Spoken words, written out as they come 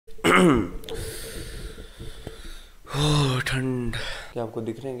ठंड। क्या आपको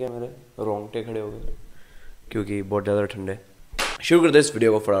दिख रहे हैं क्या मेरे रोंगटे खड़े हो गए क्योंकि बहुत ज़्यादा ठंड है। शुरू कर दे इस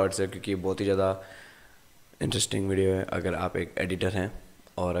वीडियो को फटाफट से क्योंकि बहुत ही ज़्यादा इंटरेस्टिंग वीडियो है अगर आप एक एडिटर हैं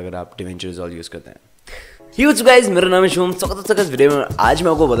और अगर आप DaVinci रिजॉल्व यूज़ करते हैं। ह्यूज गाइस, मेरा नाम है शुभम। स्वागत है इस वीडियो में। आज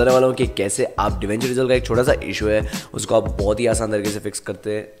मैं आपको बताने वाला हूँ कि कैसे आप DaVinci रिजॉल्व का एक छोटा सा इशू है उसको आप बहुत ही आसान तरीके से फिक्स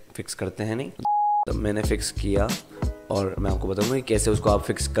करते हैं नहीं तो मैंने फिक्स किया और मैं आपको बताऊंगा कि कैसे उसको आप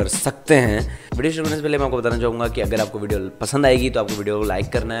फिक्स कर सकते हैं। वीडियो शुरू करने से पहले मैं आपको बताना चाहूँगा कि अगर आपको वीडियो पसंद आएगी तो आपको वीडियो को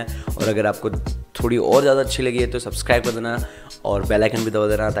लाइक करना है और अगर आपको थोड़ी और ज़्यादा अच्छी लगी है तो सब्सक्राइब कर देना और बेल आइकन भी दबा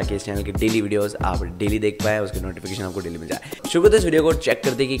देना ताकि इस चैनल की डेली वीडियोस आप डेली देख पाएँ, उसकी नोटिफिकेशन आपको डेली मिल जाए। शुरू करते इस वीडियो को चेक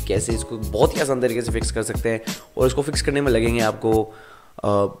करते कि कैसे इसको बहुत ही आसान तरीके से फिक्स कर सकते हैं और इसको फिक्स करने में लगेंगे आपको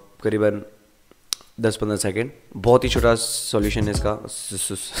करीबन 10-15 सेकेंड। बहुत ही छोटा सॉल्यूशन है इसका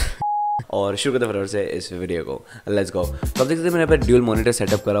और शुरू करते फटाफट से इस वीडियो को। Let's go. तो आप देख सकते हैं मैंने यहाँ पर ड्यूल मॉनिटर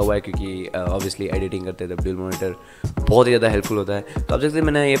सेटअप करा हुआ है क्योंकि ऑब्वियसली एडिटिंग करते हैं तब ड्यूल मॉनिटर बहुत ही ज़्यादा हेल्पफुल होता है। तो आप देख सकते हैं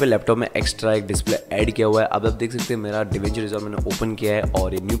मैंने यहाँ पे लैपटॉप में एक्स्ट्रा एक डिस्प्ले ऐड किया हुआ है। अब आप देख सकते हैं मेरा DaVinci रिजॉल्व मैंने ओपन किया है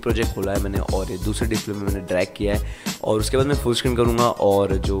और ये न्यू प्रोजेक्ट खोला है मैंने और ये दूसरे डिस्प्ले में मैंने ड्रैग किया है और उसके बाद मैं फुल स्क्रीन करूँगा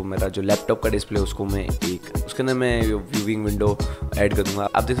और जो मेरा जो लैपटॉप का डिस्प्ले उसको मैं उसके अंदर मैं व्यूइंग विंडो ऐड कर दूँगा।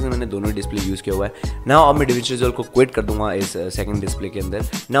 आप देख सकते हैं मैंने दोनों डिस्प्ले यूज़ किया हुआ है। नाउ अब मैं DaVinci रिजॉल्व को क्विट कर दूँगा इस सेकंड डिस्प्ले के अंदर।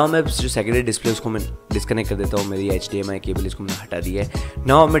 नाउ मैं जो सेकेंडरी डिस्प्ले उसको मैं डिस्कनेक्ट कर देता हूँ। मेरी HDMI केबल इसको मैंने हटा दी है।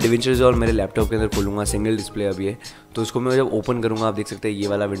 नाउ अब मैं DaVinci रिजॉल्व मेरे लैपटॉप के अंदर खोलूँगा। सिंगल डिस्प्ले अब ये तो उसको मैं जब ओपन करूँगा आप देख सकते हैं ये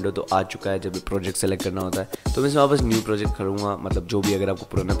वाला विंडो तो आ चुका है। जब प्रोजेक्ट सेलेक्ट करना होता है तो मैं इसमें वापस न्यू प्रोजेक्ट करूँगा, मतलब जो भी अगर आपको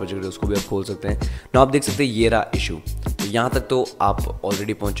पुराना प्रोजेक्ट है उसको भी आप खोल सकते हैं। नाउ आप देख सकते हैं ये रहा इशू। तो यहाँ तक तो आप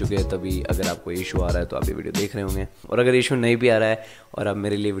ऑलरेडी पहुँच चुके हैं, तभी अगर आपको इशू आ रहा है तो आप ये वीडियो देख रहे होंगे और अगर इशू नहीं भी आ रहा है और आप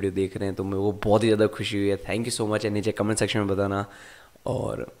मेरे लिए वीडियो देख रहे हैं तो मेरे को बहुत ही ज़्यादा खुशी हुई है। Thank you so much. नीचे कमेंट सेक्शन में बताना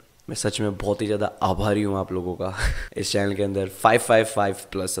और मैं सच में बहुत ही ज़्यादा आभारी हूँ आप लोगों का इस चैनल के अंदर 555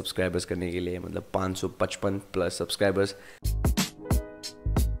 प्लस सब्सक्राइबर्स करने के लिए, मतलब 555 plus subscribers.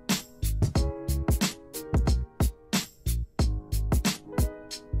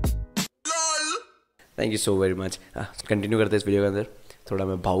 Thank you so very much. Continue करते हैं इस वीडियो के अंदर। थोड़ा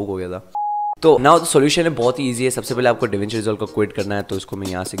मैं भावुक हो गया था। तो नाउ तो सोल्यूशन है बहुत ही ईजी है। सबसे पहले आपको DaVinci रिजॉल्व को क्विट करना है तो इसको मैं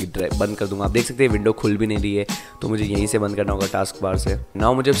यहाँ से बंद कर दूंगा। आप देख सकते हैं विंडो खुल भी नहीं रही है तो मुझे यहीं से बंद करना होगा टास्क बार से।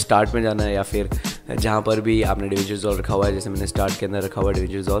 नाउ मुझे स्टार्ट में जाना है या फिर जहाँ पर भी आपने DaVinci रिजॉल्व रखा हुआ है, जैसे मैंने स्टार्ट के अंदर रखा हुआ है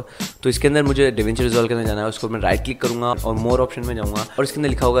DaVinci रिजॉल्व, तो इसके अंदर मुझे DaVinci रिजॉल्व के अंदर जाना है। उसको मैं राइट क्लिक करूँगा और मोर ऑप्शन में जाऊँगा और इसके अंदर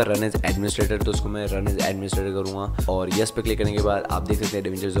लिखा होगा रन एज एडमिनिस्ट्रेटर, तो उसको मैं रन एज एडमिनिस्ट्रेटर करूँगा और यस पे क्लिक करने के बाद आप देख सकते हैं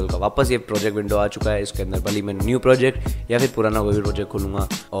DaVinci रिजॉल्व का वापस ये प्रोजेक्ट विंडो आ चुका है। इसके अंदर भले मैं न्यू प्रोजेक्ट या फिर पुराना कोई भी प्रोजेक्ट खोलूँगा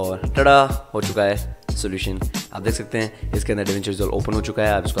और टड़ा हो चुका है सॉल्यूशन। आप देख सकते हैं इसके अंदर DaVinci रिजॉल्व ओपन हो चुका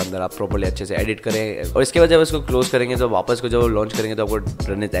है। आप इसको अंदर आप प्रॉपर्ली अच्छे से एडिट करें और इसके बाद जब इसको क्लोज करेंगे तो वापस को जब लॉन्च करेंगे तो आपको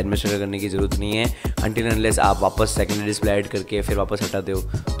रन एज एडमिनिस्ट्रेटर करने की जरूरत नहीं है अनटिल अनलेस आप वापस सेकेंडरी डिस्प्ले ऐड करके फिर वापस हटाते हो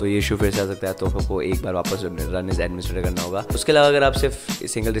तो ये इशू फिर से आ सकता है। तो आपको एक बार वापस रन एज एडमिनिस्ट्रेटर करना होगा। उसके अलावा अगर आप सिर्फ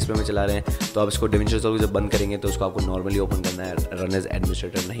सिंगल डिस्प्ले में चला रहे हैं तो आप इसको DaVinci रिजॉल्व जब बंद करेंगे तो उसको आपको नॉर्मली ओपन करना है, रन एज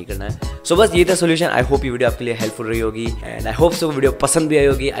एडमिनिस्ट्रेटर नहीं करना है। सो बस ये था सोल्यूशन। आई होप ये वीडियो आपके लिए हेल्पफुल रही होगी and I hope so video पसंद भी आई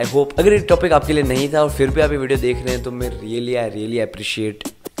होगी। आई होप अगर ये टॉपिक आपके लिए नहीं था और फिर भी आप ये वीडियो देख रहे हैं तो मैं रियली अप्रिशिएट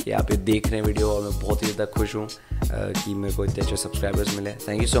कि आप ये देख रहे हैं वीडियो और मैं बहुत ही ज़्यादा खुश हूँ कि मेरे को इतने अच्छे सब्सक्राइबर्स मिले।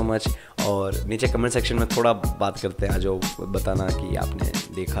 Thank you so much. और नीचे कमेंट सेक्शन में थोड़ा बात करते हैं, जो बताना कि आपने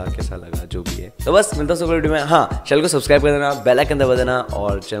देखा कैसा लगा जो भी है। तो बस मिलता हूँ सब वीडियो में। हाँ, चैनल को सब्सक्राइब कर देना, बेल आइकन दबा देना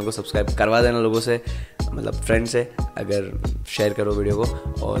और चैनल को सब्सक्राइब करवा देना लोगों से, मतलब फ्रेंड से। अगर शेयर करो वीडियो को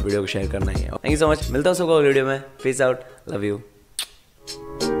और वीडियो को शेयर करना ही है। Thank you so much. मिलता हूँ सबको वीडियो में। Peace out. Love you.